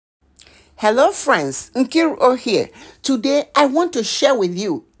Hello friends, Nkiruoh here. Today I want to share with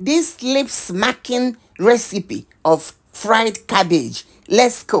you this lip-smacking recipe of fried cabbage.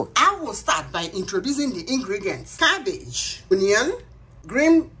 Let's go. I will start by introducing the ingredients. Cabbage, onion,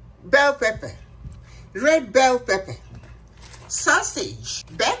 green bell pepper, red bell pepper, sausage,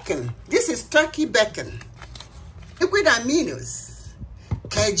 bacon. This is turkey bacon, liquid aminos,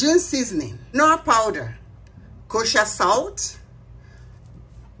 Cajun seasoning, Knorr powder, kosher salt,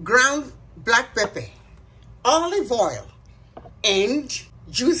 ground black pepper, olive oil, and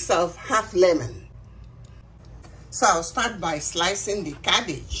juice of half lemon. So I'll start by slicing the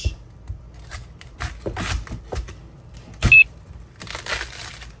cabbage.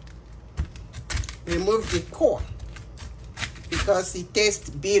 Remove the core because it tastes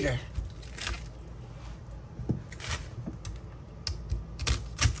bitter.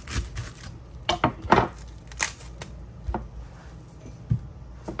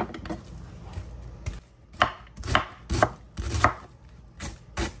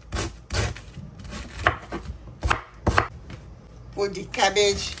 Put the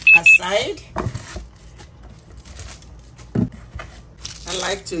cabbage aside. I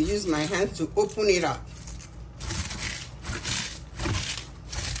like to use my hand to open it up.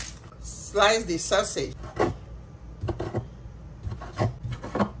 Slice the sausage.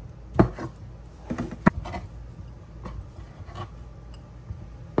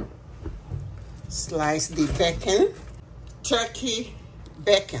 Slice the bacon, turkey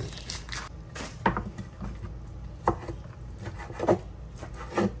bacon.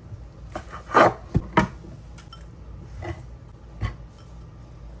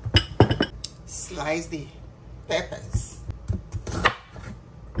 Slice the peppers.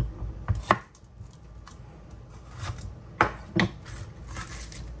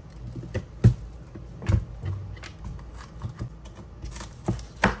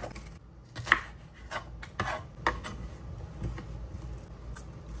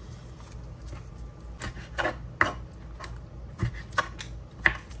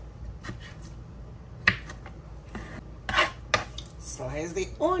 Slice the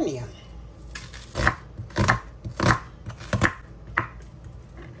onion.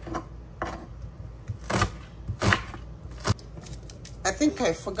 I think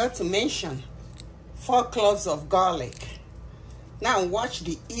I forgot to mention 4 cloves of garlic. Now watch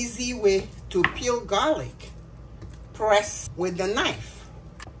the easy way to peel garlic. Press with the knife.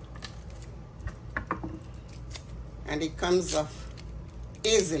 And it comes off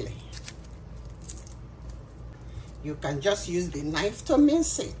easily. You can just use the knife to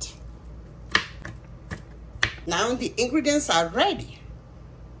mince it. Now the ingredients are ready.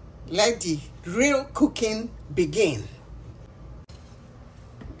 Let the real cooking begin.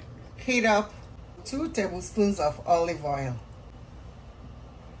 Heat up 2 tablespoons of olive oil.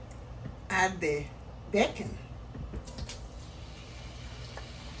 Add the bacon.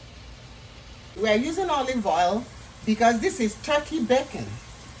 We are using olive oil because this is turkey bacon,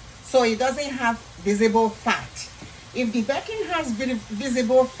 so it doesn't have visible fat. If the bacon has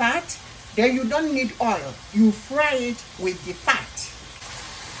visible fat, then you don't need oil. You fry it with the fat.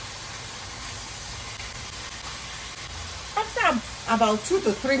 After about 2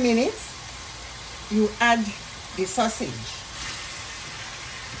 to 3 minutes, you add the sausage.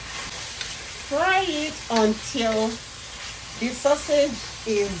 Fry it until the sausage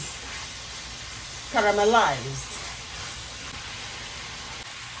is caramelized.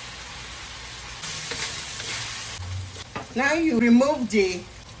 Now you remove the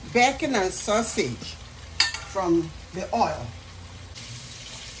bacon and sausage from the oil.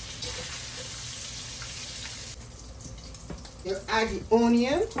 You add the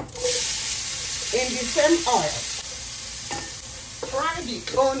onion in the same oil. Fry the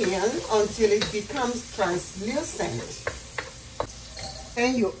onion until it becomes translucent.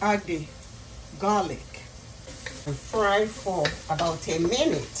 Then you add the garlic and fry for about a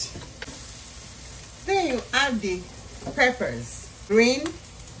minute. Then you add the peppers, green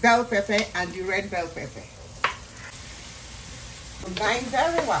bell pepper and the red bell pepper. Combine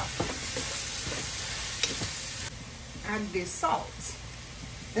very well. Add the salt.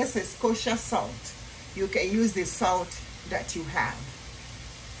 This is kosher salt. You can use the salt that you have.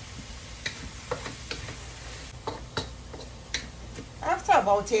 After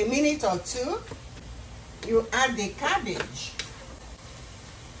about a minute or 2, you add the cabbage.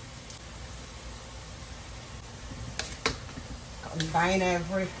 Combine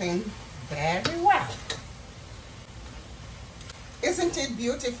everything very well. Isn't it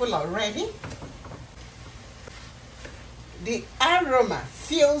beautiful already? The aroma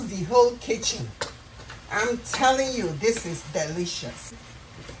fills the whole kitchen. I'm telling you, this is delicious.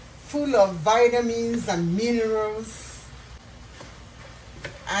 full of vitamins and minerals,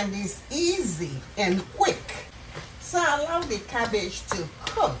 and it's easy and quick. So allow the cabbage to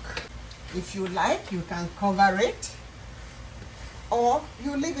cook. If you like, you can cover it, or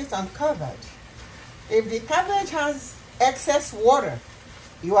you leave it uncovered. If the cabbage has excess water,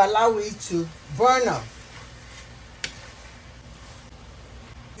 you allow it to burn off.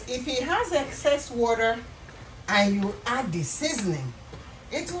 If it has excess water and you add the seasoning,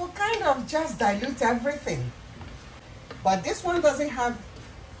 it will kind of just dilute everything. But this one doesn't have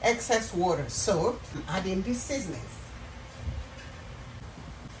excess water, so I'm adding the seasonings.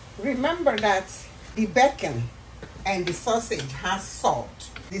 Remember that the bacon and the sausage has salt.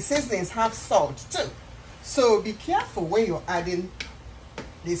 The seasonings have salt too. So be careful when you're adding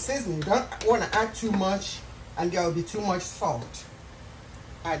the seasoning. You don't want to add too much and there will be too much salt.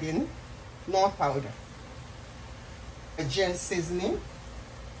 Adding Knorr powder, Cajun seasoning,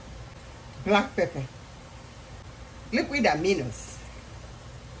 black pepper, liquid Aminos,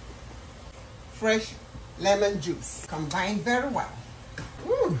 fresh lemon juice. Combine very well.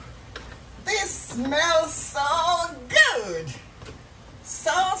 Ooh, this smells so good.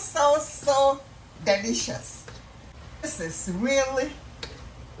 So delicious. This is really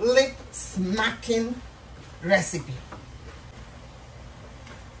lip-smacking recipe.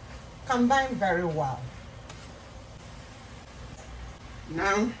 Combine very well.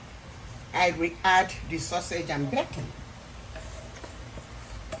 Now I will add the sausage and bacon.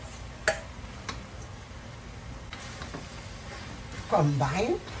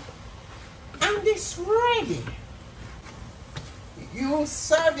 Combine and it's ready. You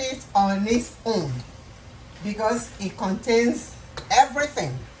serve it on its own because it contains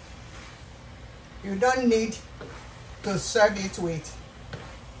everything. You don't need to serve it with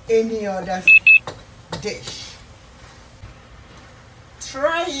any other dish.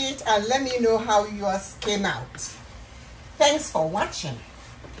 Try it and let me know how yours came out. Thanks for watching.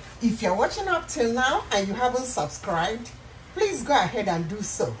 If you're watching up till now and you haven't subscribed, please go ahead and do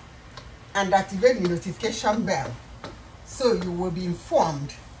so and activate the notification bell so you will be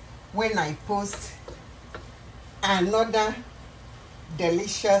informed when I post another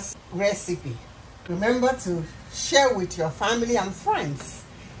delicious recipe. Remember to share with your family and friends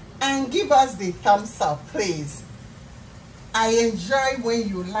and give us the thumbs up, please. I enjoy when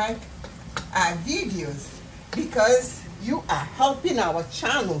you like our videos because you are helping our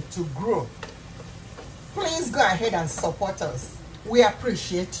channel to grow. Please go ahead and support us. We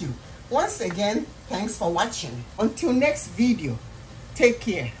appreciate you. Once again, thanks for watching. Until next video, take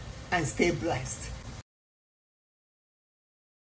care and stay blessed.